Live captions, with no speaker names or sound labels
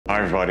Hi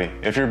everybody,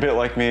 if you're a bit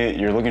like me,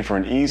 you're looking for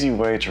an easy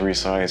way to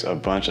resize a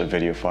bunch of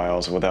video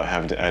files without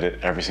having to edit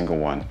every single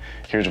one.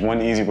 Here's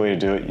one easy way to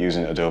do it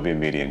using Adobe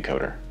Media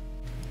Encoder.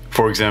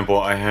 For example,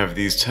 I have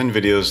these 10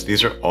 videos.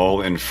 These are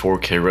all in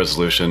 4K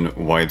resolution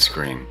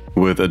widescreen.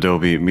 With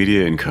Adobe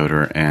Media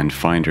Encoder and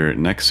Finder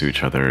next to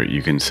each other,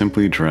 you can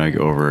simply drag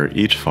over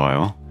each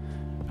file.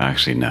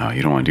 Actually, no,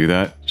 you don't want to do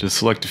that. Just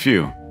select a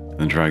few,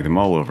 then drag them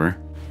all over.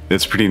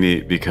 It's pretty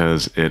neat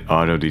because it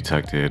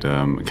auto-detected,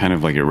 kind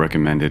of like it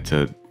recommended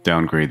to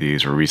downgrade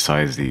these or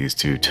resize these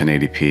to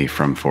 1080p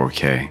from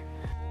 4K.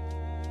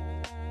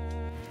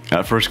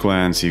 At first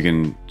glance, you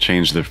can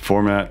change the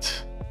format,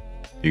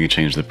 you can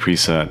change the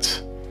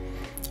preset,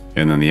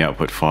 and then the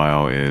output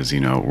file is,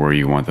 where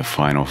you want the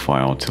final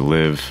file to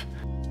live.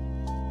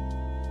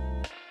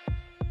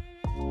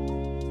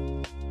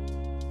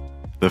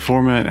 The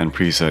format and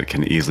preset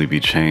can easily be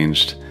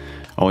changed.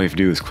 All you have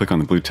to do is click on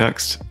the blue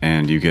text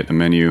and you get a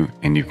menu,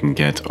 and you can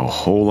get a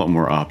whole lot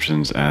more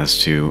options as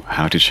to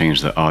how to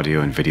change the audio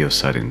and video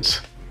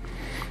settings.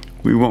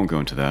 We won't go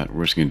into that.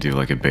 We're just going to do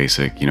like a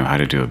basic, how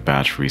to do a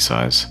batch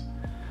resize.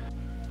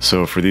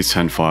 So for these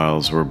 10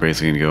 files, we're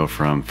basically going to go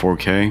from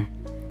 4K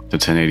to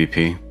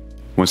 1080p.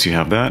 Once you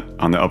have that,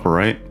 on the upper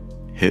right,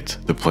 hit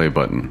the play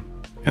button,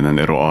 and then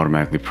it'll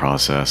automatically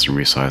process and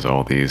resize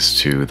all these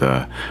to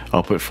the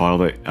output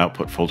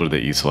folder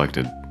that you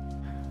selected.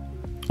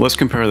 Let's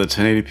compare the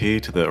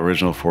 1080p to the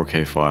original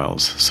 4K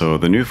files. So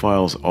the new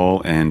files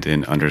all end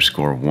in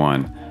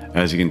 _1.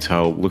 As you can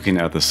tell, looking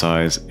at the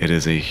size, it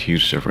is a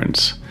huge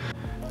difference.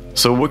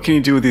 So what can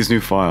you do with these new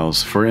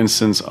files? For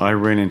instance, I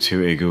ran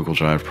into a Google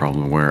Drive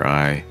problem where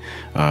I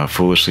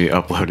foolishly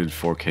uploaded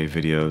 4K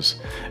videos,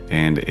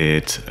 and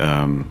it,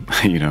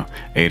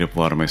 ate up a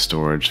lot of my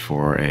storage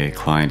for a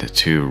client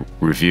to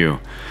review.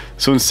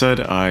 So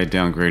instead, I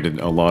downgraded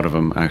a lot of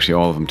them, actually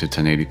all of them, to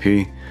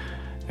 1080p.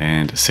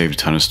 And saved a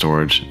ton of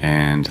storage,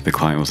 and the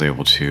client was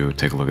able to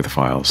take a look at the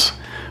files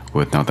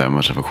with not that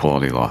much of a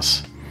quality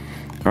loss.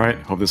 Alright,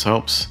 hope this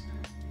helps.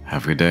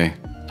 Have a good day.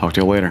 Talk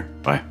to you later.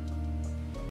 Bye.